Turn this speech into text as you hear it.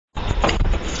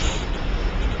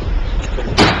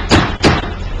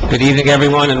Good evening,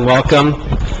 everyone, and welcome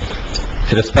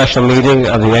to the special meeting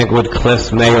of the Englewood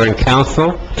Cliffs Mayor and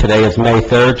Council. Today is May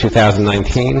 3rd,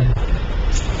 2019,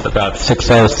 about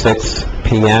 6:06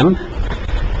 p.m.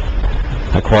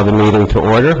 I call the meeting to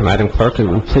order. Madam Clerk, would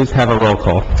you please have a roll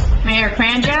call? Mayor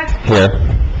Kranjak, Here.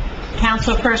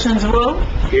 Councilpersons Wu,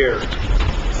 Here.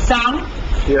 Sung,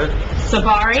 Here.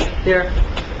 Sabari, Here.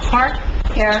 Hart,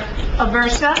 here,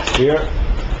 Aversa, Here.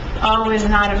 O is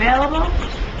not available,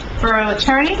 Borough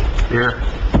Attorney, Here.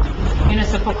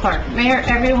 Municipal Clerk. Mayor,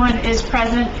 everyone is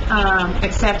present,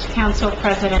 except Council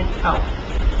President O.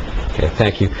 Okay,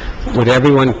 thank you. Would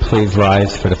everyone please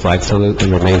rise for the flag salute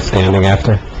and remain standing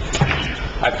after?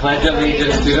 I pledge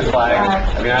allegiance to the flag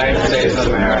of the United States of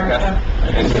America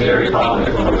and to the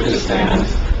republic for which it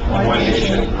stands, one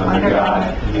nation, under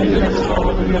God,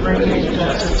 indivisible, with liberty and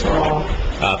justice for all.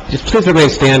 Just please remain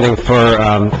standing for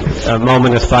a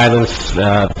moment of silence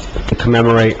to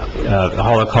commemorate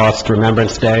Holocaust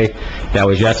Remembrance Day. That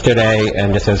was yesterday,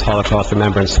 and this is Holocaust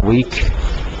Remembrance Week.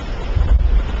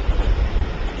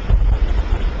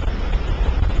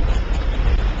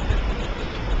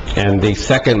 And the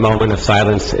second moment of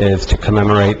silence is to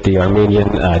commemorate the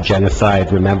Armenian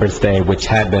Genocide Remembrance Day, which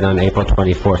had been on April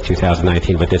 24th,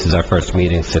 2019, but this is our first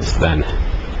meeting since then.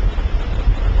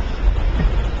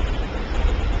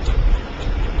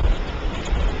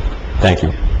 Thank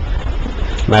you.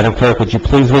 Madam Clerk, would you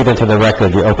please read into the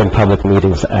record the Open Public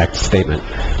Meetings Act statement?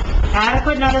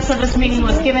 Adequate notice of this meeting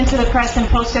was given to the press and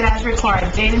posted as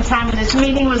required. Date and time of this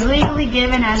meeting was legally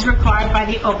given as required by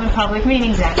the Open Public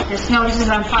Meetings Act. This notice is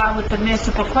on file with the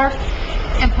municipal clerk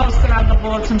and posted on the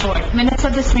bulletin board. Minutes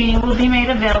of this meeting will be made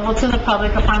available to the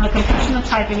public upon the completion of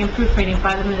typing and proofreading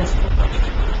by the municipal clerk.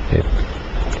 Okay.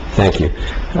 Thank you.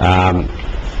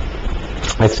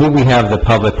 I see we have the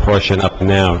public portion up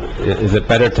now. Is it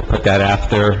better to put that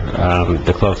after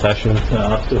the closed session?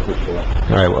 After for sure. All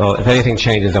right, well, if anything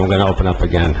changes, I'm going to open up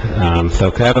again.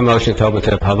 So could I have a motion to open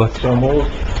to the public? So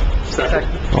moved. Second.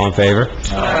 All in favor?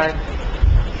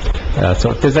 Aye.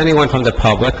 So if there's anyone from the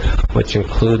public, which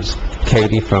includes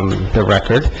Katie from the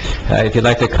record, if you'd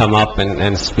like to come up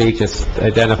and speak, just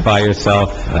identify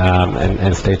yourself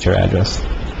and state your address.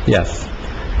 Yes.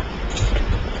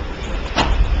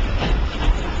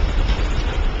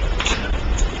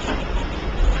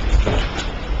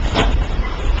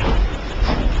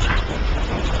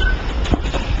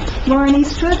 Lauren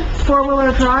Eastwood, Four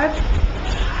Wheeler Drive.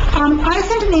 I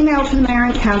sent an email to the mayor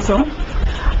and council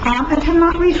and have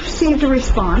not received a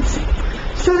response.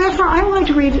 So therefore, I'm going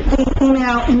to read the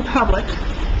email in public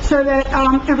so that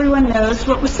everyone knows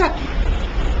what was said.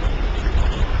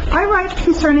 I write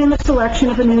concerning the selection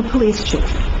of a new police chief.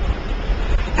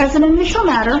 As an initial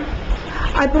matter,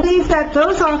 I believe that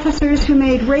those officers who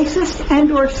made racist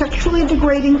and/or sexually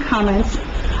degrading comments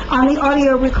on the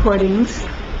audio recordings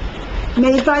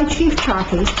made by Chief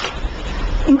Chaffee,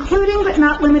 including but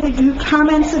not limited to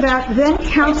comments about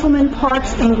then-Councilman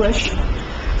Parks English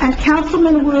and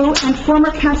Councilman Wu and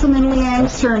former Councilman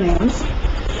Liang's surnames,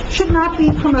 should not be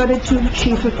promoted to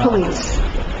Chief of Police.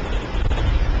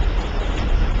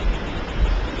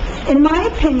 In my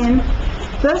opinion,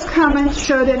 those comments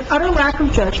showed an utter lack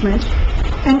of judgment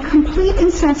and complete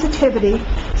insensitivity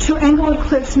to Englewood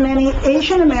Cliffs' many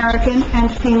Asian American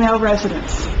and female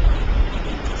residents.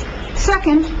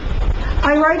 Second,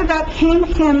 I write about Kane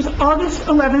Kim's August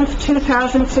 11th,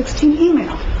 2016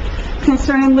 email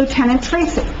concerning Lieutenant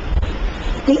Tracy,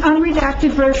 the unredacted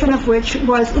version of which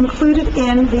was included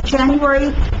in the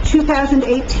January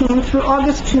 2018 through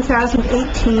August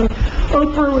 2018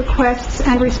 Oprah requests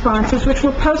and responses, which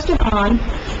were posted on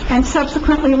and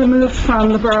subsequently removed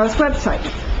from the borough's website.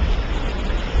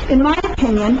 In my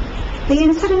opinion, the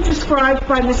incident described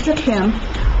by Mr. Kim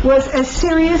was as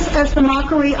serious as the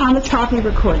mockery on the choppy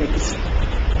recordings.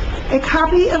 A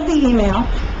copy of the email,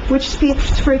 which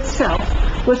speaks for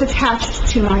itself, was attached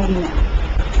to my email.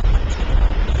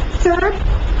 Third,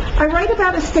 I write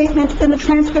about a statement in the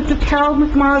transcript of Carol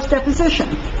McMorrow's deposition,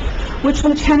 which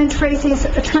Lieutenant Tracy's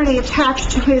attorney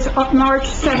attached to his March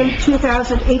 7,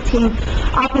 2018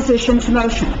 opposition to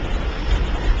motion.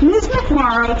 Ms.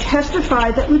 McMorrow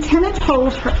testified that Lieutenant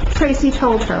Tracy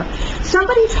told her,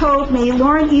 "Somebody told me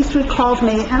Lauren Eastwood called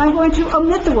me," and I'm going to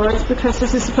omit the words because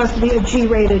this is supposed to be a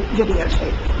G-rated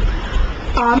videotape.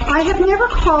 I have never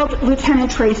called Lieutenant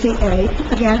Tracy a,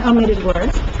 again, omitted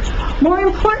words. More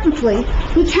importantly,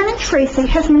 Lieutenant Tracy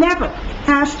has never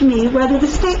asked me whether the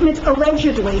statement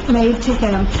allegedly made to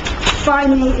him by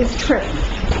me is true.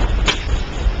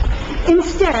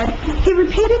 Instead, he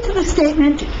repeated the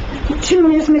statement to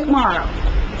Ms. McMorrow.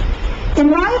 In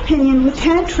my opinion,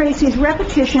 Lieutenant Tracy's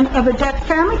repetition of a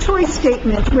defamatory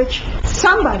statement which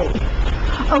somebody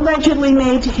allegedly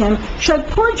made to him showed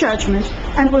poor judgment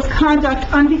and was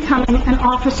conduct unbecoming an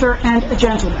officer and a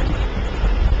gentleman.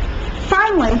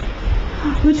 Finally,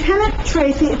 Lieutenant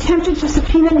Tracy attempted to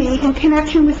subpoena me in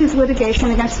connection with his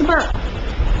litigation against the borough.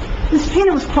 The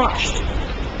subpoena was quashed.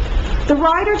 The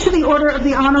rider to the order of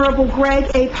the Honorable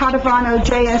Greg A. Padovano,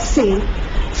 JSC,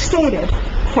 stated,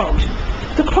 quote,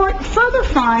 "The court further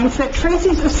finds that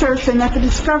Tracy's assertion that the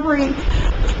discovery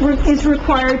is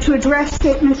required to address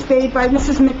statements made by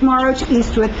Mrs. McMorrow to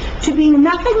Eastwood to be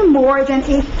nothing more than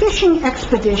a fishing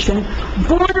expedition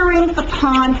bordering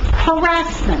upon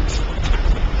harassment.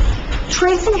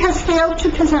 Tracy has failed to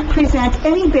present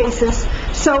any basis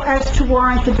so as to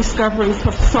warrant the discoveries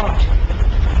sought.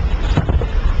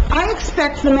 I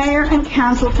expect the mayor and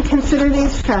council to consider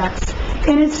these facts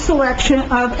in its selection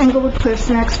of Englewood Cliffs'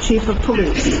 next chief of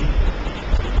police.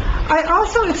 I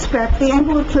also expect the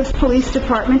Englewood Cliffs Police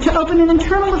Department to open an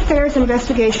internal affairs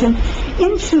investigation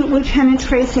into Lieutenant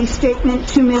Tracy's statement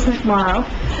to Ms. McMorrow,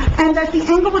 and that the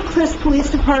Englewood Cliffs Police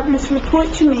Department's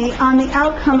report to me on the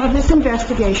outcome of this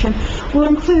investigation will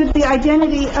include the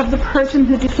identity of the person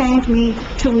who defamed me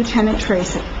to Lieutenant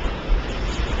Tracy."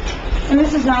 And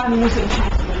this is not a music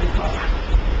councilman report.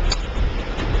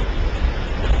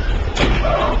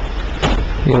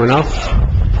 Anyone else?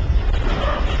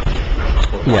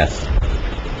 Yes.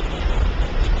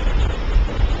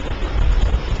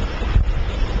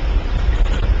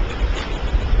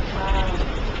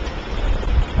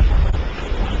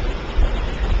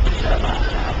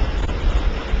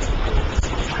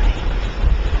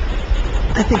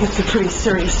 I think it's a pretty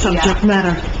serious subject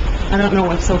matter. I don't know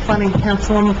what's so funny,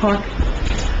 Councilwoman Park.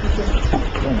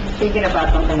 Thinking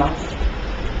about something else.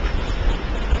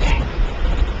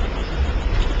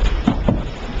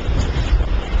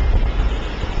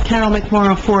 Carol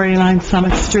McMorrow, 489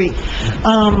 Summit Street.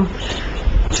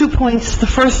 2 points. The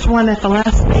first one, at the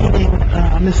last meeting,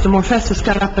 Mr. Morfestis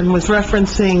got up and was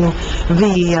referencing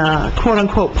the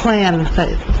quote-unquote plan that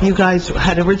you guys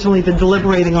had originally been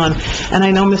deliberating on. And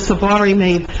I know Ms. Sabari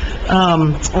made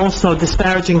also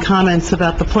disparaging comments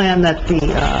about the plan that the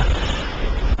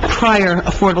prior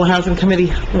Affordable Housing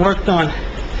Committee worked on.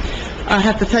 I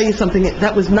have to tell you something,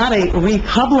 that was not a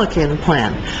Republican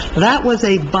plan. That was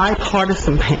a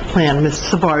bipartisan plan, Ms.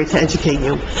 Sabari, to educate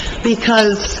you,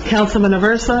 because Councilman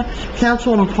Aversa,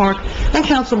 Councilwoman Park, and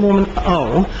Councilwoman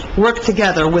O worked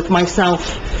together with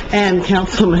myself and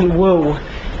Councilman Wu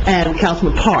and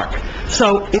Councilman Park.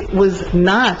 So it was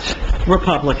not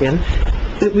Republican.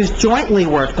 It was jointly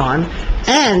worked on.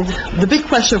 And the big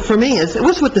question for me is, it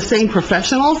was with the same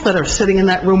professionals that are sitting in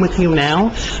that room with you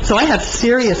now. So I have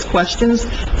serious questions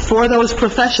for those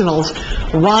professionals,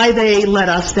 why they led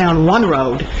us down one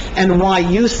road and why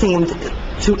you seemed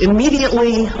to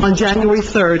immediately, on January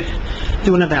 3rd,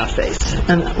 do an about-face.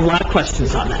 And a lot of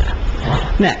questions on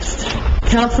that. Next,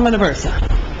 Councilman Aversa.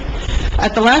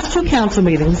 At the last two council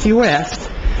meetings, you were asked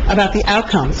about the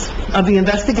outcomes of the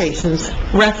investigations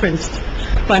referenced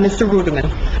by Mr. Ruderman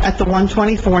at the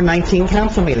 1/24/19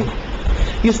 council meeting.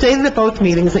 You stated at both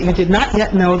meetings that you did not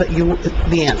yet know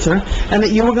the answer, and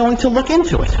that you were going to look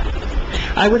into it.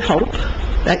 I would hope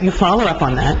that you follow up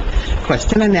on that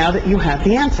question, and now that you have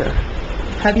the answer.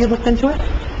 Have you looked into it?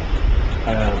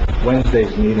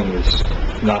 Wednesday's meeting is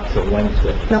not till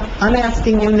Wednesday. No, I'm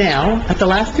asking you now. At the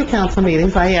last two council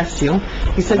meetings, I asked you,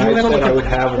 you said you were I going to said I look would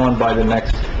have one by the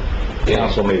next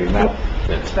council meeting, not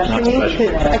at...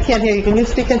 I can't hear you. Can you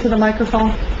speak into the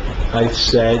microphone? I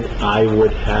said I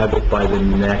would have it by the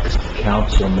next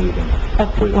council meeting,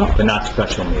 but not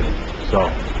special meeting. So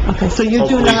Okay, so you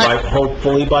do not...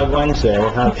 hopefully by Wednesday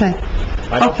I'll have it. Okay.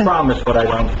 I don't Okay. promise, but I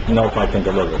don't know if I can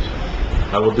deliver it.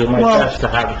 I will do my Well- best to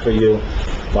have it for you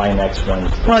by next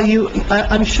Wednesday. Well,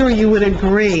 I'm sure you would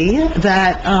agree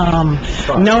that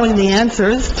knowing the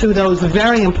answers to those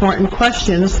very important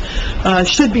questions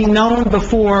should be known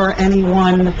before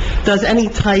anyone does any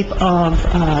type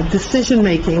of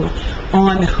decision-making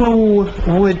on who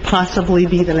would possibly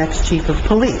be the next chief of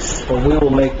police. But we will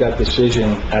make that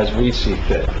decision as we see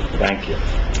fit. Thank you.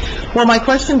 Well, my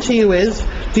question to you is,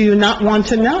 do you not want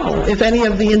to know if any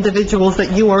of the individuals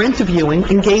that you are interviewing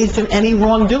engaged in any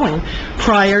wrongdoing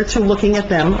prior to looking at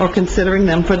them or considering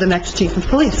them for the next chief of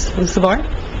police? Ms. Savard?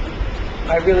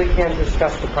 I really can't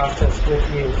discuss the process with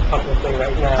you publicly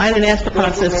right now. I didn't ask the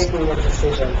process. We're making a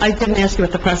decision. I didn't ask you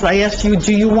what the process. I asked you,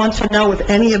 do you want to know if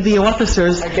any of the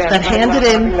officers Again, that handed I'm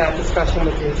not having in... that discussion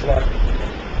with you today.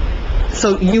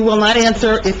 So you will not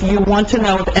answer if you want to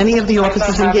know if any of the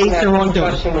officers engaged in wrongdoing?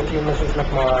 I'm not having that discussion with you, Mrs.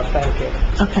 McMorrow. Thank you.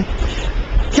 Okay.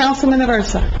 Councilman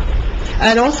Aversa? I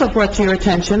had also brought to your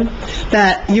attention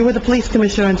that you were the police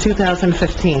commissioner in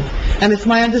 2015, and it's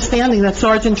my understanding that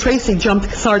Sergeant Tracy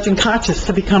jumped Sergeant Kotchis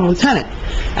to become lieutenant.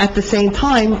 At the same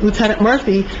time, Lieutenant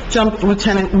Murphy jumped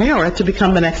Lieutenant Muir to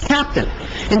become the next captain.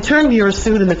 In turn, Muir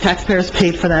sued, and the taxpayers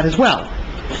paid for that as well.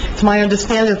 It's my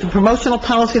understanding that the promotional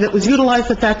policy that was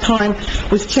utilized at that time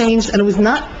was changed, and it was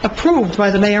not approved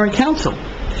by the mayor and council.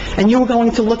 And you were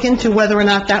going to look into whether or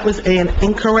not that was an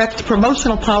incorrect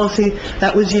promotional policy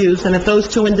that was used, and if those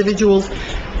two individuals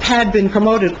had been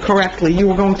promoted correctly, you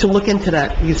were going to look into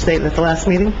that, you stated at the last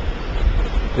meeting?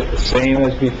 Same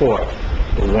as before.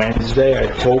 Wednesday, I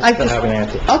hope to have an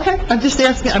answer. Okay, I'm just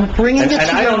asking, I'm bringing it to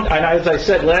you. And as I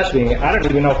said last meeting, I don't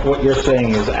even know if what you're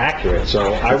saying is accurate,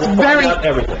 so I will find out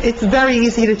everything. It's very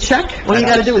easy to check. All you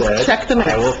gotta do is check the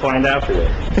minutes. I will find out for you.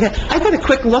 Okay, I did a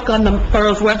quick look on the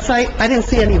borough's website. I didn't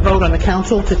see any vote on the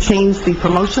council to change the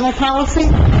promotional policy,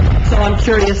 so I'm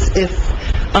curious if,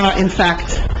 in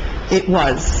fact, it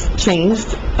was changed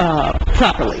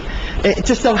properly. It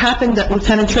just so happened that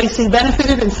Lieutenant Tracy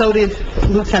benefited, and so did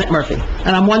Lieutenant Murphy.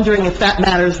 And I'm wondering if that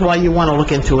matters, why you want to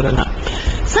look into it or not.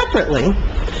 Separately,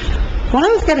 when I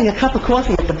was getting a cup of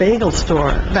coffee at the bagel store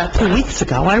about 2 weeks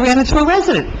ago, I ran into a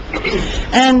resident.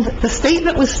 And the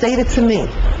statement was stated to me,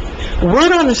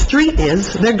 word on the street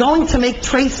is they're going to make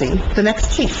Tracy the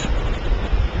next chief.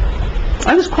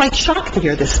 I was quite shocked to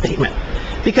hear this statement,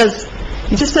 because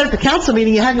you just said at the council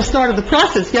meeting you hadn't started the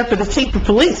process yet for the chief of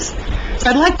police. So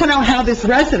I'd like to know how this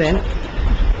resident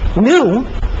knew,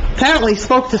 apparently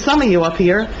spoke to some of you up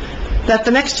here, that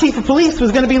the next chief of police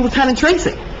was going to be Lieutenant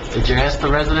Tracy. Did you ask the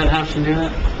resident how she knew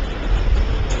that?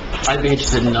 I'd be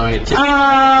interested in knowing it too.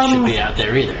 It should be out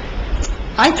there either.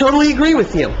 I totally agree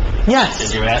with you. Yes.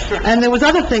 Did you ask her? And there was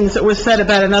other things that were said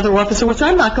about another officer, which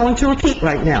I'm not going to repeat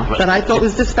right now, that I thought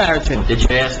was disparaging. Did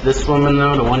you ask this woman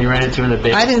though, the one you ran into in the bagel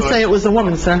store? I didn't say it was a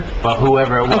woman, sir. Well,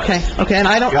 whoever it was. Okay, and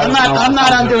I'm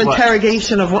not under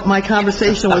interrogation of what my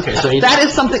conversation was. Okay, so That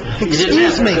is something,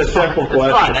 excuse me. It's a simple It's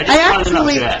fine, question. I just wanted to know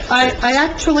if you asked. I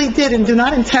actually did, and do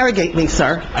not interrogate me,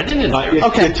 sir. I didn't.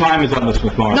 Okay. Your time is up, Ms.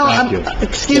 McMorro. No, Thank you.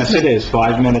 excuse me. Yes, it is.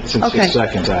 5 minutes and Okay. 6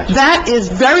 seconds, actually. That is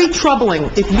very troubling.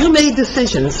 If you made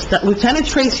decisions that Lieutenant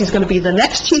Tracy is going to be the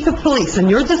next chief of police, and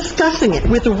you're discussing it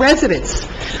with residents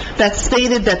that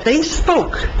stated that they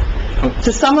spoke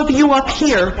to some of you up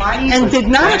here and did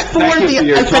not afford Thank you for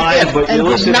your time, but and you're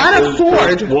did listening not to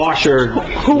afford Washer.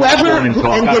 whoever, Warren talk.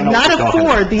 and I did don't know not what you're talking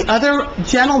afford the other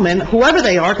gentlemen, whoever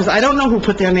they are, because I don't know who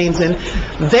put their names in,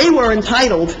 they were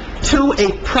entitled to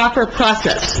a proper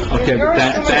process. Okay, but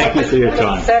thank you for your What he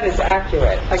time. said is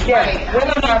accurate. Again, we're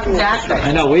not talking exactly.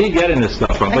 I know, where are you getting this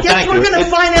stuff from? I But guess thank you. we're going to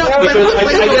find out.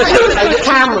 Because I guess-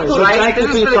 cameras, So right? thank you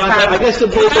This for is your for the time. I cameras. guess the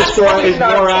bagel store is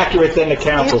more accurate than the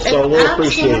council, so we'll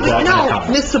appreciate that. No,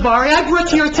 Ms. Sabari, I brought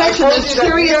to your attention, there's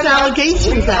serious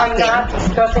allegations out We there. are not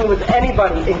discussing with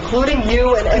anybody, including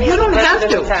you and any You other don't have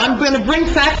resident to. of town. I'm going to bring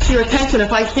facts to your attention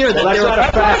if I hear that Well,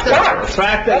 that's there not a fact. are... The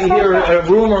fact that you hear a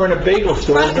rumor in a bagel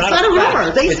store is It's not not a a fact.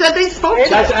 rumor. They said they spoke to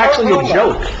That's you. actually a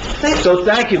joke. They- So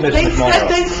thank you, Ms. They said McMorro.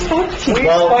 they spoke to you.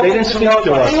 Well, they didn't speak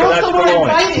to us, They so that's also were baloney.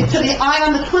 invited to the Eye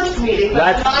on the Cliff meeting,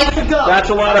 but denied to go. That's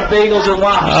a lot of bagels and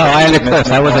lox. Oh, I understand.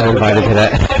 I wasn't invited to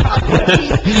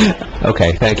that.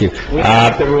 Okay, thank you.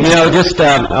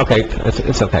 Okay,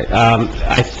 it's okay.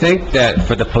 I think that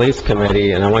for the police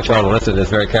committee, and I want you all to listen to this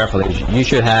very carefully, you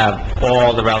should have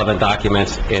all the relevant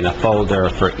documents in a folder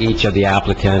for each of the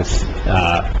applicants,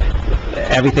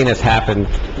 everything that's happened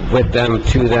with them,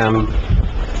 to them,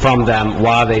 from them,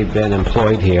 while they've been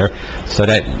employed here, so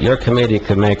that your committee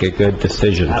can make a good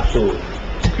decision. Absolutely.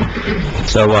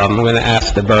 So I'm going to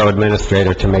ask the borough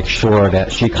administrator to make sure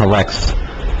that she collects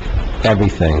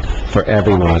everything for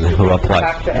everyone who You applies.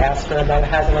 have to ask her, that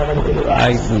hasn't already been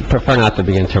asked. I prefer not to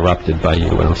be interrupted by you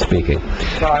when I'm speaking.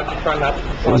 So I prefer not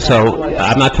to. So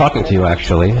I'm not talking to you,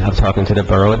 actually. I'm talking to the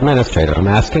borough administrator. I'm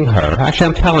asking her, actually,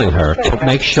 I'm telling her to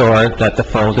make sure that the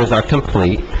folders are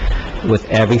complete with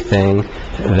everything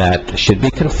that should be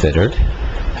considered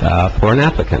for an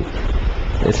applicant.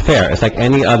 It's fair. It's like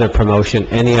any other promotion,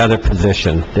 any other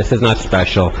position. This is not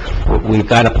special. We've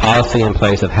got a policy in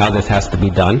place of how this has to be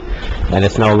done, and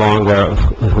it's no longer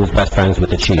who's best friends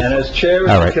with the chief. And as chair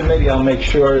All of right. the committee, I'll make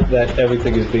sure that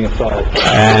everything is being followed.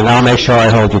 And I'll make sure I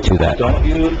hold you to that. Don't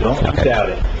you Okay. doubt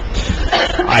it.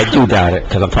 I do doubt it,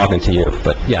 because I'm talking to you,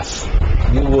 but yes.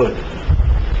 You would.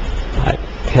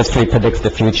 History predicts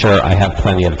the future. I have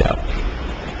plenty of doubt.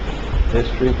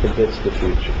 History predicts the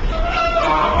future.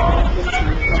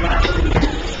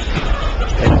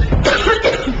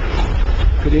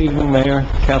 Good evening, Mayor,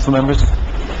 council members.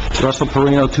 Russell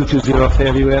Perino, 220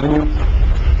 Fairview Avenue.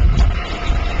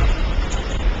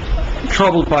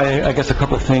 troubled by, I guess, a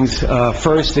couple of things.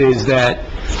 First is that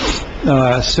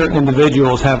certain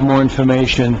individuals have more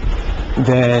information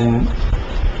than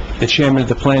the chairman of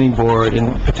the planning board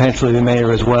and potentially the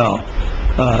mayor as well.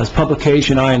 This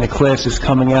publication, Eye on the Cliffs, is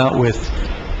coming out with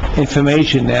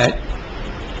information that,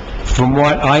 from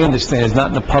what I understand, is not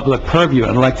in the public purview.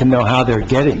 I'd like to know how they're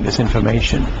getting this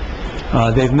information.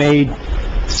 They've made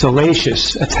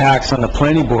salacious attacks on the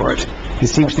planning board. It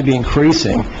seems to be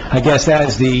increasing. I guess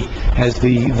as the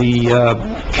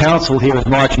council here is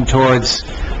marching towards,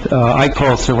 I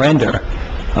call surrender,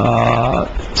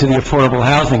 to the affordable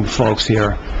housing folks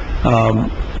here.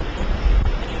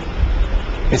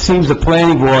 It seems the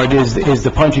planning board is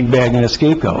the punching bag and the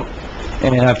scapegoat.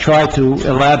 And I've tried to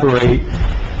elaborate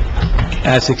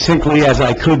as succinctly as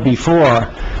I could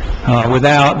before,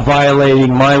 without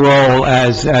violating my role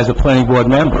as a planning board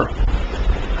member.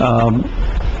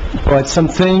 But some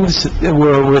things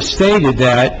were stated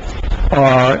that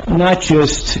are not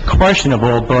just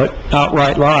questionable, but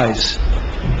outright lies.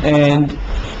 And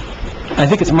I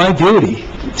think it's my duty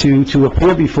to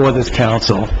appear before this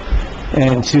council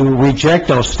and to reject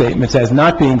those statements as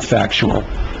not being factual,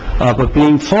 but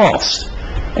being false.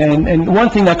 And one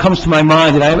thing that comes to my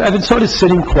mind, and I've been sort of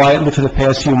sitting quietly for the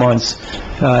past few months,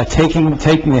 taking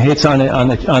the hits on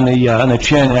the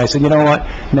chin, and I said, you know what,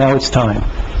 now it's time.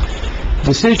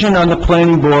 Decision on the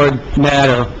planning board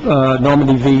matter,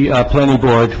 Normandy v. Planning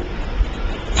Board,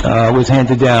 was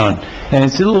handed down. And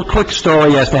it's a little quick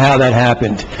story as to how that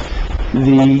happened.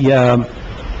 The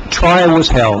trial was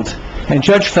held, and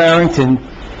Judge Farrington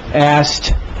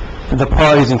asked the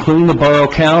parties, including the Borough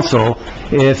Council,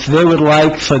 if they would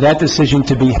like for that decision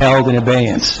to be held in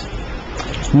abeyance.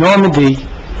 Normandy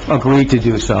agreed to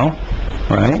do so,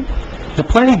 right? The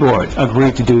planning board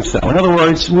agreed to do so. In other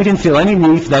words, we didn't feel any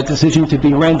need for that decision to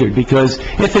be rendered, because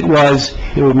if it was,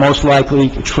 it would most likely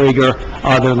trigger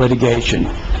other litigation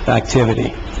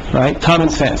activity, right? Common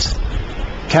sense.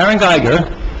 Karen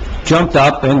Geiger jumped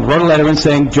up and wrote a letter in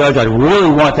saying, Judge, I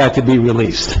really want that to be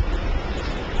released.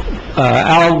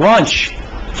 Al Wunsch,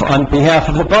 on behalf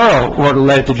of the borough, wrote a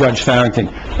letter to Judge Farrington.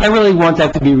 I really want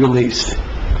that to be released.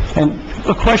 And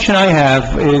the question I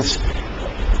have is,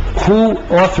 who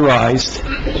authorized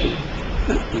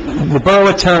the borough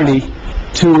attorney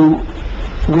to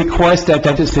request that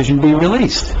that decision be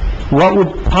released? What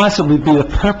would possibly be the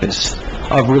purpose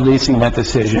of releasing that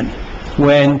decision,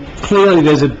 when clearly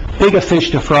there's a bigger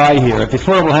fish to fry here? If the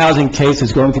affordable housing case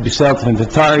is going to be settled in its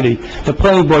entirety, the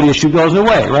planning board issue goes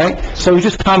away, right? So it's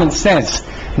just common sense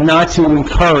not to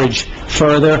encourage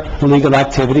further legal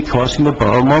activity costing the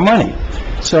borough more money.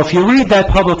 So if you read that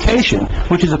publication,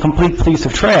 which is a complete piece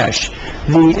of trash,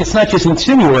 it's not just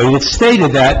insinuated, it's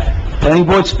stated that planning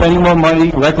board spending more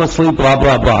money recklessly, blah,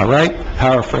 blah, blah, right?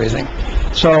 Paraphrasing.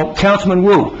 So, Councilman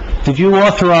Wu, did you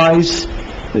authorize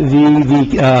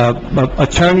the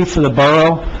attorney for the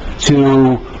borough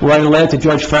to write a letter to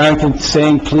Judge Farrington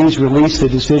saying, please release the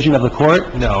decision of the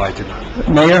court? No, I did not.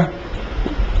 Mayor?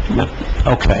 No.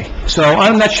 Okay. So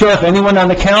I'm not sure if anyone on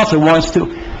the council wants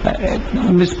to...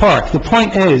 Ms. Park, the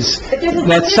point is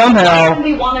that somehow...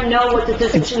 We want to know what the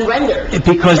decision rendered.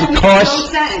 Because it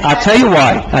costs... No sense. I'll tell you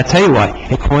why.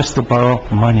 It costs the borough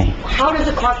money. How does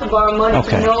it cost the borough money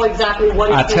Okay. to know exactly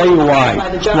what I'll is tell you why. by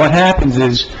the judge? What happens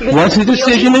is, once the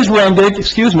decision is rendered,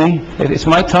 excuse me, it's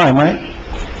my time, right?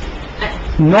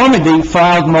 Normandy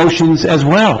filed motions as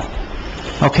well.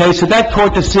 Okay, so that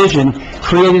court decision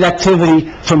created activity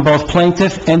from both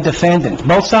plaintiff and defendant,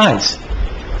 both sides,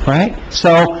 right?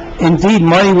 So, indeed,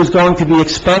 money was going to be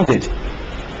expended.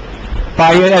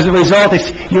 As a result,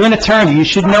 if you're an attorney, you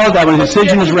should know that when a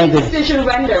decision is rendered... Decision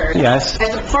rendered. Yes.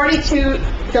 As a party to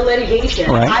the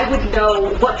litigation, Right. I would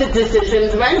know what the decision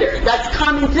is rendered. That's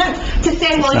common sense. To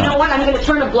say, well, you know what, I'm going to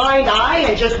turn a blind eye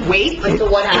and just wait until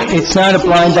what happens. It's not a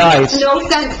blind eye. Makes no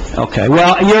sense. Okay,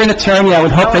 well, you're an attorney, I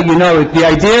would hope that you know it. The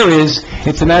idea is,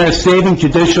 it's a matter of saving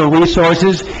judicial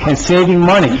resources and saving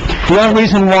money. The only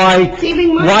reason why...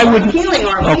 Saving money, why we're would... appealing,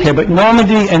 aren't we? Okay, but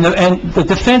Normandy and the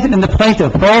defendant and the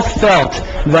plaintiff both felt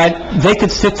that they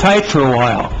could sit tight for a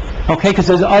while. Okay, because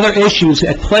there's other issues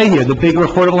at play here, the bigger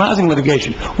affordable housing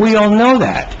litigation. We all know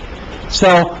that.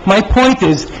 So, my point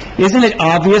is, isn't it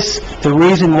obvious the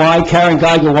reason why Karen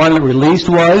Geiger wanted it released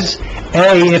was,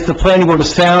 A, if the planning board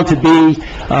was found to be,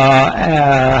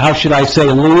 how should I say,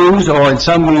 lose, or in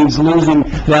some means losing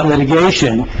that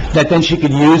litigation, that then she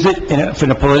could use it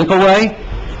in a political way?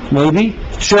 Maybe.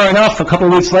 Sure enough, a couple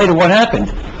of weeks later, what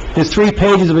happened? There's 3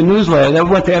 pages of a newsletter that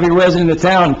went to every resident of the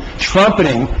town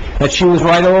trumpeting that she was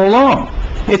right all along.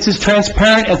 It's as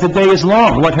transparent as the day is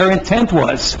long, what her intent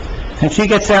was. And she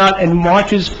gets out and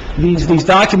marches these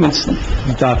documents,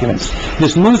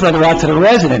 this newsletter out to the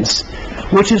residents,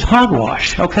 which is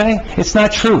hogwash, okay? It's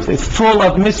not truth. It's full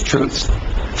of mistruths,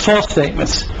 false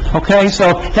statements, okay?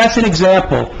 So that's an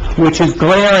example which is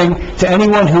glaring to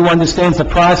anyone who understands the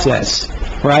process,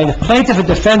 right? The plaintiff and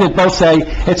defendant both say,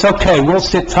 it's okay, we'll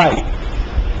sit tight.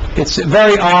 It's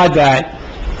very odd that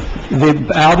the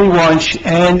Albie Wunsch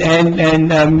and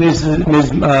Ms.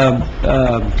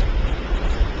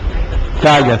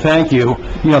 Geiger, thank you,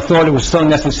 thought it was so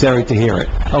necessary to hear it,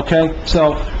 okay?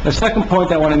 So the second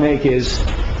point I want to make is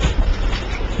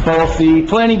both the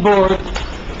planning board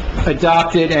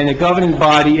adopted and the governing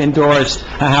body endorsed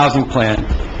a housing plan,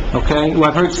 okay? Well,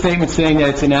 I've heard statements saying that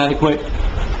it's inadequate.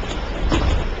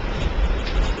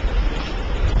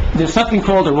 There's something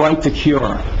called a right to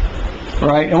cure,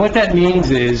 right? And what that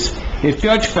means is, if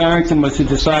Judge Farrington was to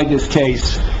decide this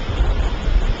case,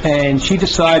 and she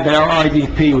decided that our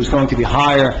RDP was going to be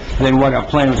higher than what our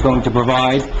plan was going to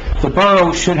provide, the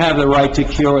borough should have the right to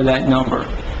cure that number,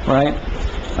 right?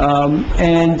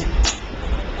 And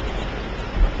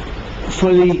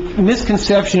for the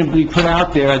misconception to be put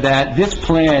out there that this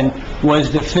plan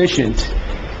was deficient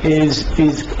is,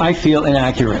 I feel,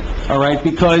 inaccurate, all right?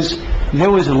 Because there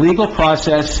was a legal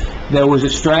process, there was a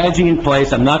strategy in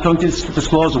place. I'm not going to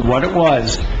disclose what it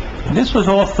was. This was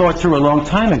all thought through a long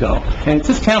time ago, and it's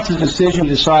this council's decision to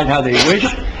decide how they wish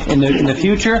in the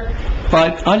future,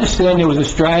 but understand there was a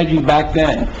strategy back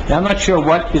then. Now, I'm not sure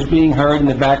what is being heard in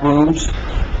the back rooms.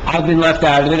 I've been left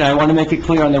out of it, and I want to make it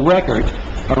clear on the record,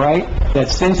 all right, that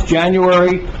since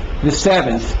January the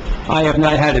 7th, I have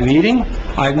not had a meeting,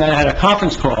 I have not had a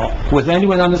conference call with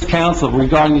anyone on this council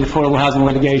regarding the affordable housing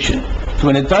litigation. So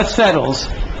when the dust settles,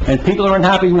 and people are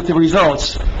unhappy with the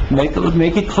results, make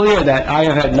it clear that I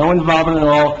have had no involvement at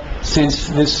all since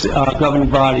this governing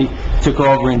body took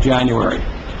over in January.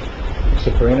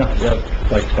 Mr. Farina, you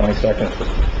have like 20 seconds.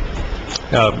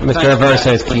 Mr.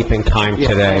 Aversa is keeping time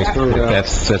today.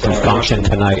 That's his function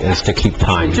tonight, is to keep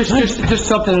time. Just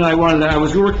something that I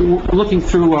was looking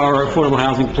through our affordable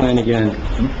housing plan again,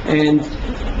 and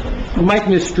Mike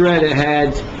Mistretta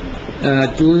had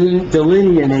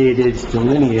delineated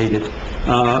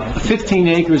 15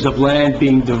 acres of land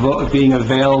being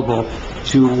available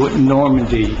to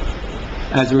Normandy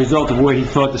as a result of where he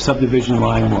thought the subdivision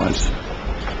line was,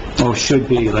 or should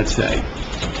be, let's say.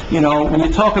 When you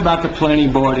talk about the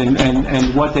planning board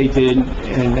and what they did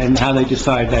and how they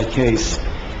decided that case,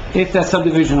 if that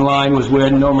subdivision line was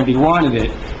where Normandy wanted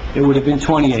it, it would have been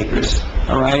 20 acres,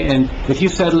 all right? And if you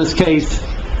settle this case,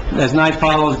 as night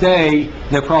follows day,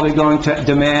 they're probably going to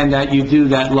demand that you do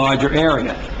that larger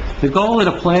area. The goal of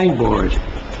the planning board,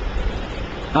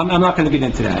 I'm not going to get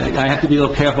into that. I have to be a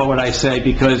little careful what I say,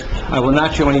 because I will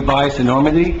not show any bias to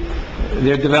Normandy.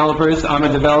 They're developers, I'm a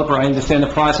developer, I understand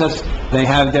the process, they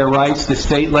have their rights. The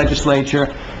state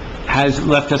legislature has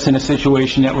left us in a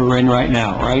situation that we're in right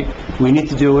now, right? We need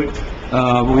to do it,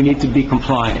 we need to be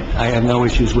compliant. I have no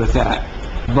issues with that.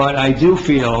 But I do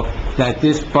feel that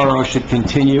this borough should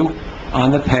continue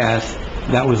on the path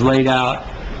that was laid out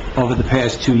over the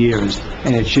past 2 years,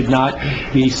 and it should not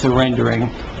be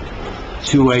surrendering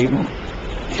to a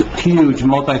huge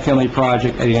multifamily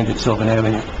project at the end of Sylvan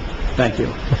Avenue. Thank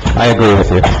you. I agree with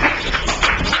you.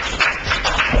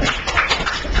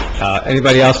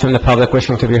 Anybody else from the public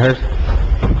wishing to be heard?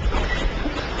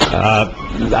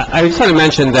 I just want to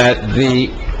mention that the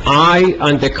eye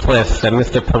under cliff that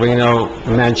Mr. Perino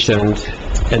mentioned,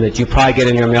 and that you probably get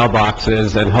in your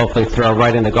mailboxes and hopefully throw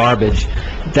right in the garbage,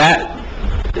 that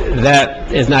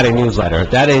is not a newsletter.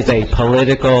 That is a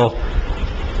political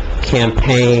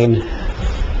campaign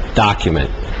document,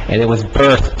 and it was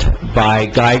birthed by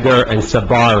Geiger and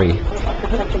Sabari.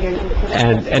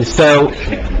 And so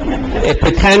it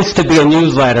pretends to be a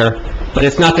newsletter, but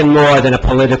it's nothing more than a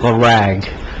political rag.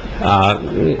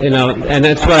 And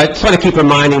that's what I just want to keep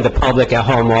reminding the public at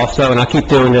home also, and I'll keep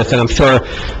doing this, and I'm sure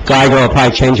Geiger will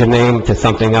probably change her name to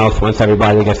something else once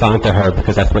everybody gets onto her,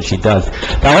 because that's what she does.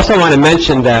 But I also want to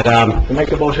mention that,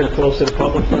 Make a motion to close to the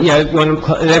public? yeah,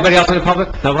 anybody else in the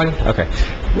public? Nobody? Okay.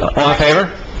 All in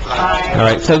favor? Aye. All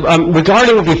right, so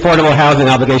regarding the affordable housing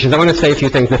obligations, I want to say a few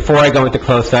things before I go into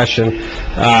closed session,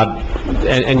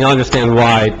 and you'll understand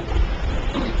why.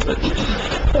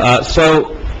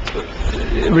 So,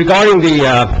 regarding the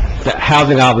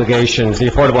housing obligations, the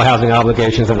affordable housing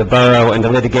obligations of the borough and the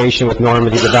litigation with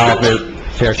Normandy Development,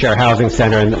 Fair Share Housing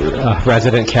Center, and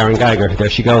resident Karen Geiger, there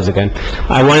she goes again,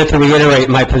 I wanted to reiterate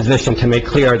my position to make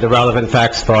clear the relevant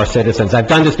facts for our citizens. I've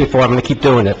done this before, I'm going to keep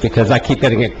doing it, because I keep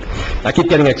getting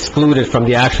excluded from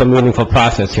the actual meaningful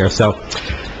process here. So,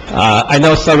 I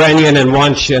know Serenian and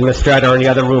Wunsch and Mistretta are in the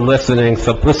other room listening,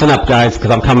 so listen up, guys,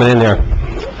 because I'm coming in there.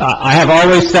 I have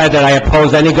always said that I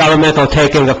oppose any governmental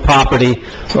taking of property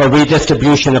or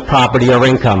redistribution of property or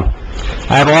income.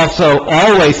 I have also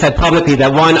always said publicly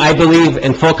that, one, I believe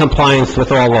in full compliance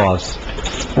with all laws,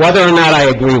 whether or not I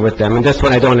agree with them, and this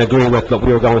one I don't agree with, but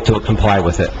we are going to comply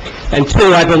with it. And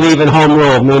two, I believe in home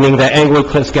rule, meaning that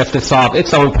Englewood Cliffs gets to solve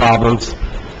its own problems,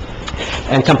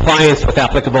 and compliance with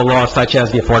applicable laws such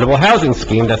as the affordable housing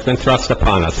scheme that's been thrust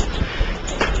upon us.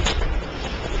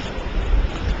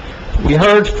 We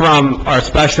heard from our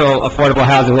special affordable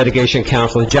housing litigation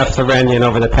counsel, Jeff Serenian,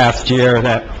 over the past year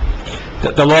that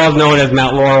the law known as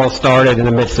Mount Laurel started in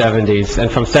the mid-'70s,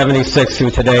 and from '76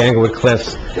 through today, Englewood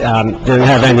Cliffs didn't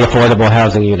have any affordable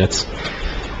housing units.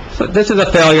 So this is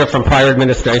a failure from prior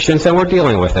administrations, and we're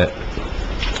dealing with it.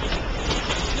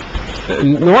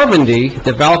 Normandy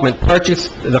Development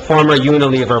purchased the former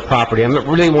Unilever property. I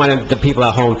really wanted the people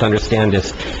at home to understand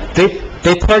this.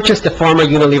 They purchased the former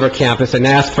Unilever campus and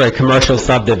asked for a commercial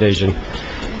subdivision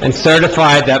and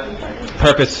certified that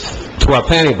purpose to our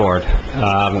planning board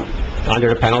under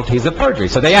the penalties of perjury.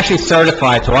 So they actually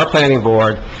certified to our planning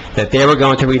board that they were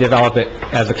going to redevelop it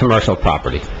as a commercial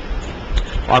property.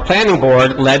 Our planning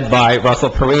board, led by Russell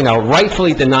Perino,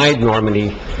 rightfully denied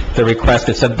Normandy the request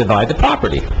to subdivide the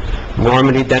property.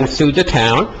 Normandy then sued the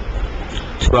town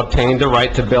to obtain the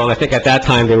right to build, I think at that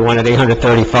time they wanted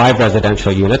 835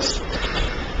 residential units.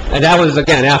 And that was,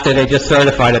 again, after they just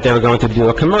certified that they were going to do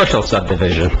a commercial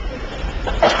subdivision.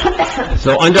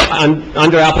 So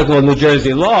under applicable New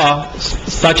Jersey law,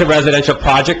 such a residential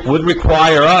project would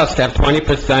require us to have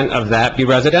 20% of that be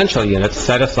residential units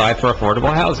set aside for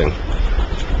affordable housing.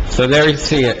 So there you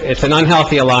see it. It's an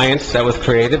unhealthy alliance that was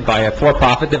created by a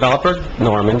for-profit developer,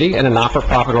 Normandy, and a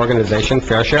not-for-profit organization,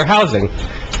 Fair Share Housing.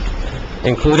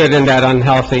 Included in that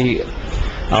unhealthy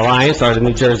alliance are the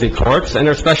New Jersey courts and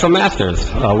their special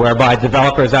masters, whereby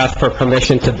developers ask for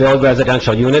permission to build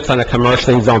residential units on a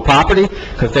commercially zoned property,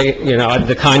 because they, out of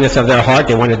the kindness of their heart,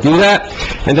 they want to do that.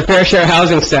 And the Fair Share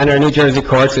Housing Center, New Jersey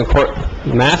courts and court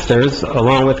masters,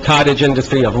 along with cottage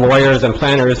industry of lawyers and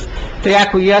planners, they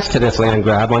acquiesce to this land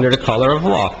grab under the color of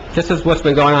law. This is what's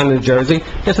been going on in New Jersey.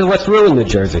 This is what's ruined New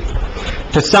Jersey.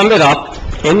 To sum it up,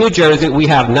 in New Jersey, we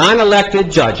have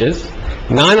non-elected judges,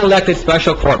 non-elected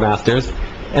special court masters,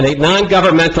 and a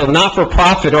non-governmental,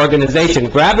 not-for-profit organization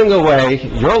grabbing away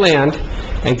your land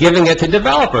and giving it to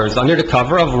developers under the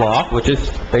cover of law, which is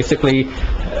basically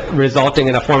resulting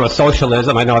in a form of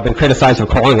socialism. I know I've been criticized for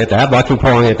calling it that, but I keep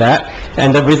calling it that.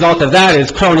 And the result of that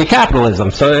is crony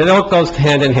capitalism. So it all goes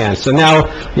hand in hand. So now,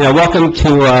 welcome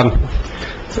to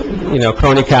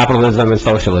crony capitalism and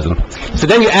socialism. So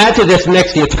then you add to this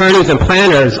mix the attorneys and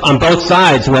planners on both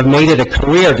sides who have made it a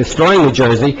career destroying New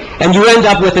Jersey, and you end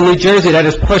up with a New Jersey that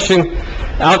is pushing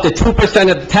out the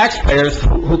 2% of the taxpayers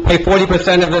who pay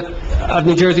 40% of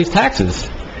New Jersey's taxes,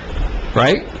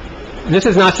 right? This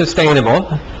is not sustainable,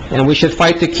 and we should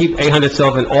fight to keep 800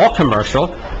 Sylvan all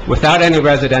commercial without any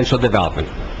residential development.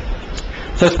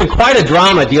 So it's been quite a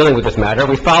drama dealing with this matter.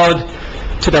 We followed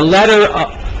to the letter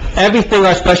everything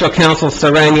our special counsel,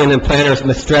 Serenian, and planners,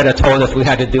 Mistretta, told us we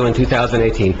had to do in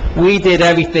 2018. We did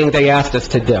everything they asked us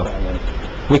to do.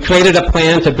 We created a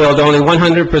plan to build only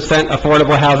 100%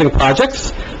 affordable housing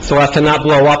projects so as to not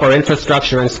blow up our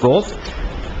infrastructure and schools.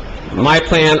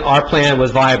 Our plan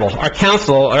was viable. Our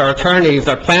counsel, our attorneys,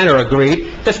 our planner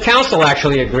agreed. This council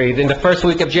actually agreed in the first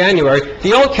week of January.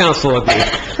 The old council agreed.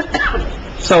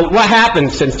 So what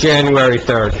happened since January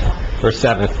 3rd or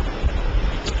 7th?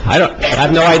 I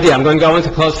have no idea. I'm going to go into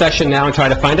closed session now and try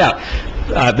to find out.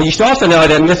 But you should also know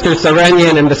that Mr.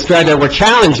 Serenian and Mistretta were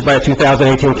challenged by the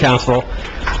 2018 council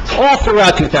all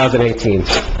throughout 2018.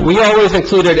 We always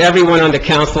included everyone on the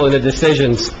council in the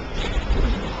decisions.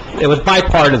 It was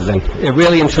bipartisan. It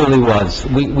really and truly was.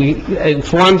 We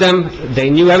informed them. They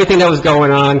knew everything that was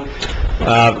going on.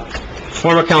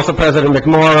 Former Council President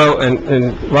McMorrow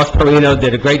and Russ Perino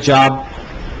did a great job,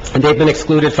 and they've been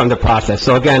excluded from the process.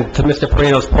 So again, to Mr.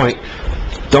 Perino's point,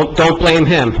 don't blame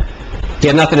him. He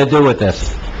had nothing to do with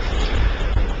this.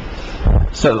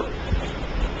 So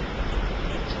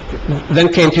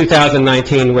then came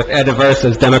 2019 with Ed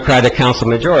Aversa's Democratic Council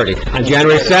majority. On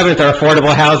January 7th, our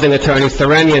affordable housing attorney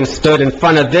Serenian stood in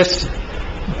front of this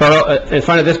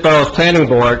borough's planning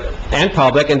board and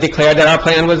public and declared that our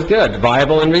plan was good,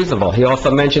 viable, and reasonable. He also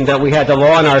mentioned that we had the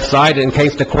law on our side in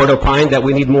case the court opined that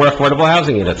we need more affordable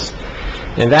housing units.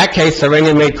 In that case,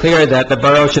 Serenian made clear that the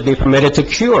borough should be permitted to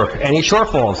cure any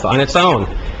shortfalls on its own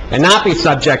and not be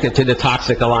subjected to the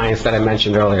toxic alliance that I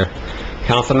mentioned earlier.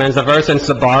 Councilman Zaversa and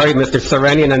Sabari, Mr.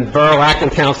 Serenian, and Borough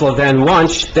Acting Council then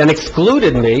Wunsch then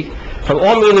excluded me from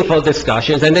all meaningful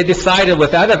discussions, and they decided,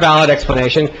 without a valid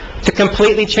explanation, to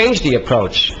completely change the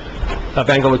approach of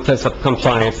Englewood Cliffs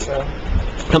compliance.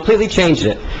 Completely changed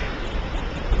it.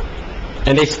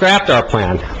 And they scrapped our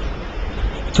plan.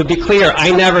 To be clear,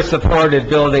 I never supported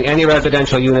building any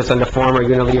residential units on the former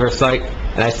Unilever site,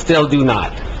 and I still do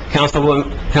not.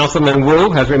 Councilman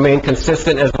Wu has remained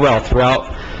consistent as well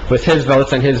throughout with his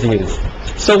votes and his views.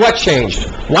 So what changed?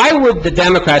 Why would the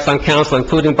Democrats on council,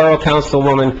 including Borough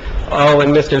Councilwoman O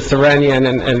and Mr. Serenian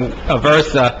and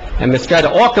Aversa and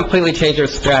Mistretta, all completely change their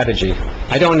strategy?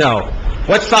 I don't know.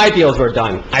 What side deals were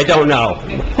done? I don't know.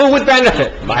 Who would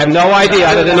benefit? I have no idea,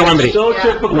 other than Normandy.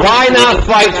 Why not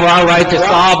fight for our right to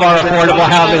solve our affordable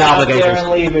housing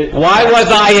obligations? Why was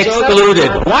I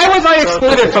excluded? Why was I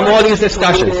excluded from all these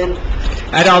discussions?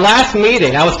 At our last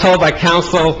meeting, I was told by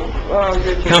Councilwoman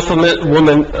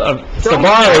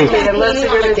Sabari,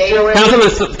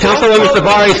 Councilwoman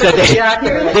Sabari said that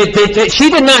she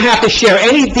did not have to share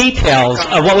any details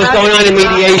of what was going on in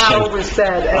mediation.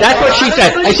 That's what she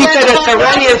said. And she said that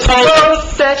Serenian told her.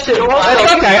 That's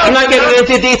okay, I'm not getting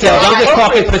into details, I'm just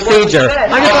talking procedure.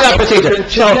 I'm just talking about procedure.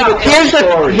 So here's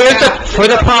for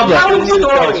the public. I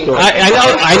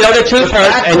know the truth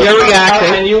hurts, and you're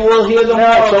reacting. And you will hear them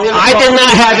all. I did not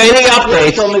have any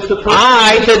updates.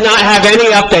 I did not have any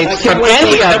updates from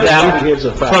any of them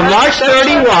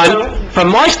from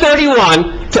March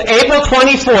 31 to April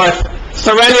 24th.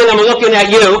 Serenian, I'm looking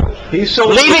at you,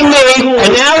 leaving me,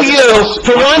 and now you,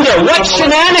 to wonder what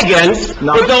shenanigans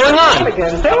were going on.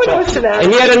 And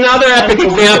yet another epic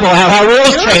example of how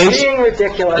rules change.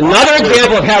 Another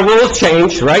example of how rules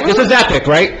change, right? This is epic,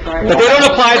 right? But they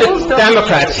don't apply to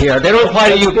Democrats here. They don't apply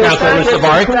to you, Councilman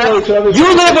Sabari. You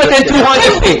live within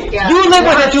 200 feet. You live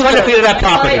within 200 feet of that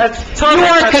property. You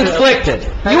are conflicted.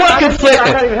 You are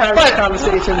conflicted. But,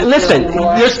 listen,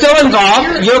 you're still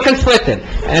involved. You're conflicted.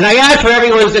 And I add for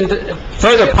everyone who's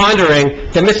further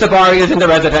pondering that Ms. Sabari is in the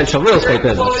residential real estate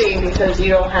business. Voting because you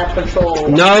don't have control.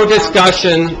 No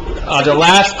discussion of the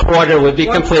last quarter would be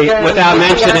complete without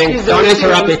mentioning, don't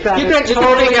interrupt me. You can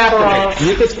speak after me.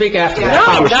 You can speak after me.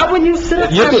 No, not when you sit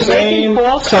You there can- making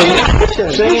false So-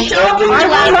 accusations.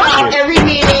 Every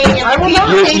meeting, every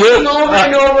taking over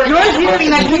and over. You're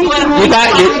hearing that you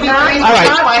all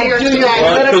right.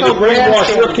 Because you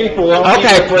brainwash your people.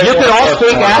 Okay, you can all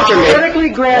speak after me. politically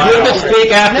You granted. can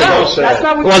speak after No, me. that's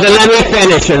not what. Well, then let me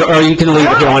finish, or you can leave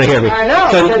if you don't want to hear me. I know.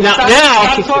 So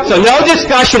so no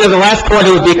discussion of the last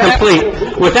quarter would be complete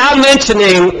without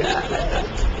mentioning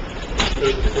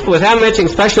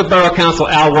Special Borough Counsel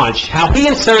Al Wunsch, how he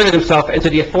inserted himself into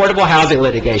the affordable housing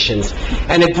litigations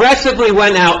and aggressively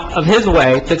went out of his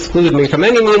way to exclude me from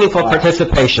any meaningful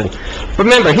participation.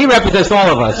 Remember, he represents all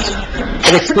of us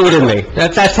and excluded me.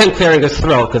 That's him clearing his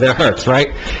throat, because it hurts, right?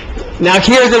 Now,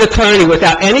 here's an attorney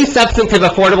without any substantive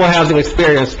affordable housing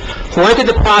experience who entered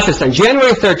the process on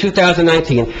January 3rd,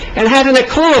 2019, and hasn't a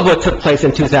clue of what took place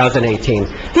in 2018.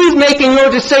 He's making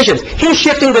your decisions. He's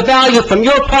shifting the value from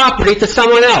your property to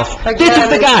someone else. This is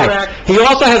the guy. He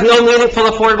also has no meaningful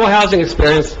affordable housing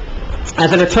experience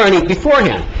as an attorney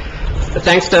beforehand.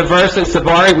 Thanks to Verse and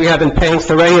Sabari, we have been paying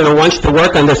Serenian and Wunsch to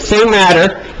work on the same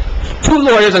matter, two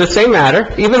lawyers on the same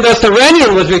matter, even though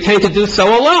Serenian was retained to do so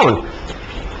alone.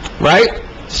 Right?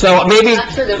 So maybe, I'm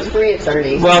sure there's 3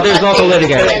 attorneys. well, there's also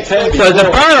litigators. So the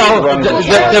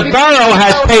borough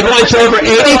has paid Wunsch over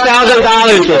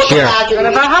 $80,000 this year. How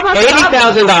about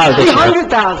 $80,000 this year.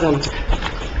 300,000?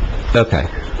 Okay,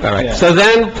 all right. So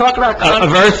then, Talk about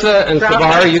Aversa and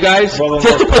Sabari, you guys,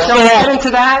 just to put Get salt, into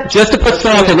that. just to put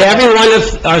salt in every one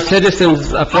of our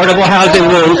citizens' affordable housing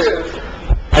rooms,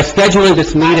 by scheduling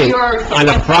this meeting on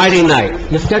a Friday night.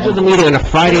 You scheduled the meeting on a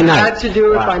Friday Had night. to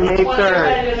do it by May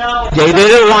 3rd. You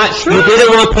didn't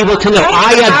want people to know.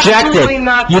 I objected.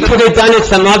 You could have done it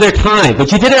some other time,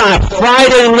 but you did it on a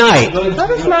Friday night. That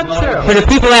is not true. For the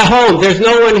people at home, there's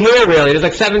no one here really. There's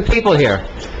like 7 people here.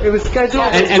 It was scheduled.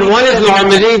 And one is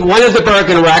Normandy, one is the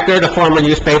Bergen Record, a former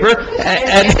newspaper.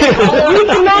 And- All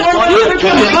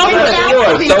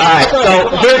right, so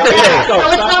here's the thing. So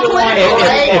it's not political,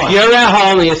 right? If you're at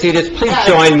home and you see this, please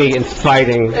join me in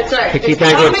fighting That's right. to keep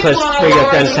Englewood Cliffs free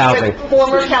of dense housing.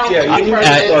 Former council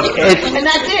president, and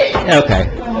that's it. Okay,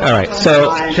 all right.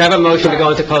 So, should I have a motion to go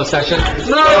into closed session?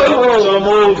 Second. Hold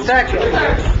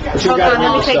on,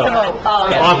 let me take the vote.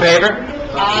 All in favor?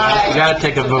 You gotta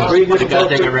take a vote. You gotta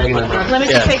take a regular vote. Let me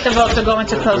just take the vote to go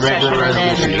into closed session, Regular and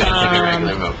resolution, you gotta take a then,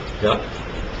 regular vote.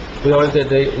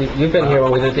 You've been here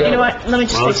when we did the you know what, let me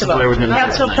just Well, take the this is where we're vote. gonna-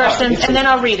 Councilpersons, and then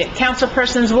I'll read it.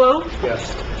 Councilpersons Wu?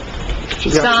 Yes.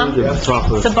 Song? Yes.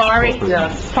 Proper. Sabari?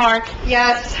 Yes. Park?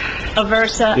 Yes.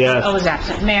 Aversa? Yes. I was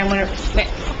absent. Mayor,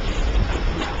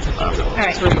 all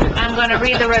right, I'm going to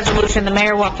read the resolution. The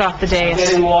mayor walked off the dais.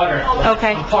 Getting water.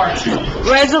 Okay.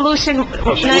 Resolution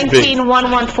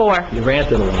 19-114. You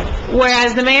ranted a lot.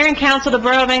 Whereas the mayor and council of the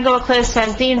Borough of Englewood Cliffs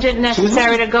has deemed it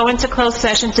necessary to go into closed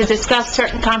session to discuss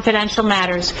certain confidential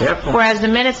matters. Careful. Whereas the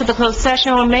minutes of the closed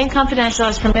session will remain confidential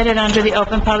as permitted under the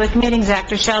Open Public Meetings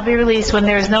Act, or shall be released when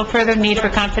there is no further need for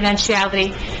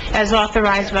confidentiality as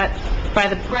authorized by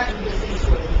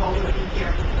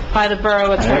the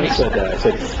borough attorney. I said that. I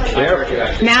said,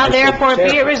 careful. Now therefore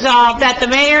be it resolved that the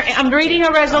mayor, I'm reading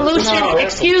a resolution,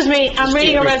 excuse me, I'm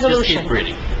reading a Just resolution. keep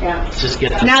reading. Just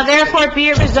get... Now therefore be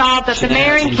it resolved that the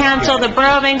mayor and council of the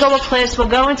Borough of Englewood Cliffs will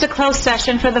go into closed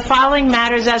session for the following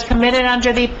matters as permitted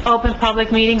under the Open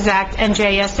Public Meetings Act and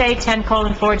JSA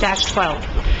 10:4-12.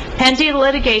 Pending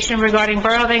litigation regarding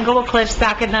Borough of Englewood Cliffs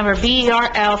docket number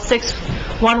BERL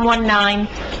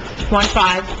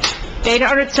 611915, Dana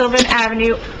Ernest Sylvan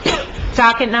Avenue,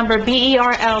 docket number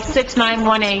BERL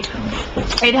 6918,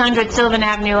 800 Sylvan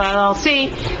Avenue LLC,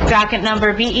 docket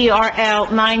number BERL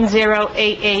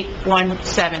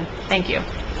 908817. Thank you.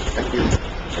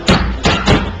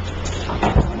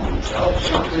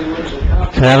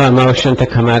 Can I have a motion to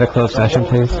come out of closed session,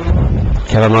 please?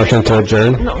 Can I have a motion to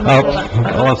adjourn?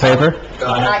 Oh, all in favor?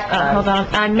 Hold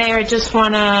on, Mayor, I just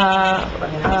want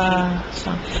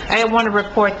to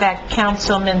report that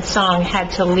Councilman Song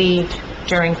had to leave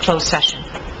during closed session.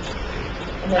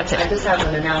 That's I it. just have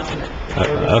an announcement.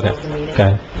 Okay,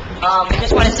 okay. I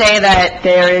just want to say that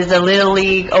there is a Little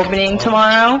League opening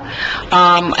tomorrow,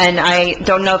 and I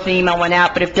don't know if the email went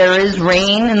out, but if there is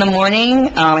rain in the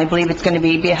morning, I believe it's going to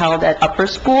be held at Upper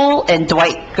School, and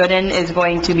Dwight Gooden is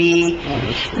going to be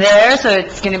there, so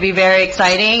it's going to be very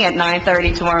exciting at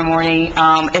 9:30 tomorrow morning,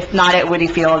 if not at Woody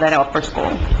Field at Upper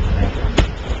School.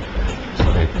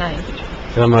 Nice.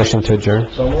 Can I have a motion to adjourn?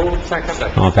 So moved.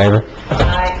 All in favor?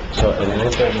 Aye. So, and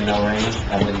if there's no rain,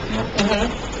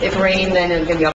 If rain, then it's going to be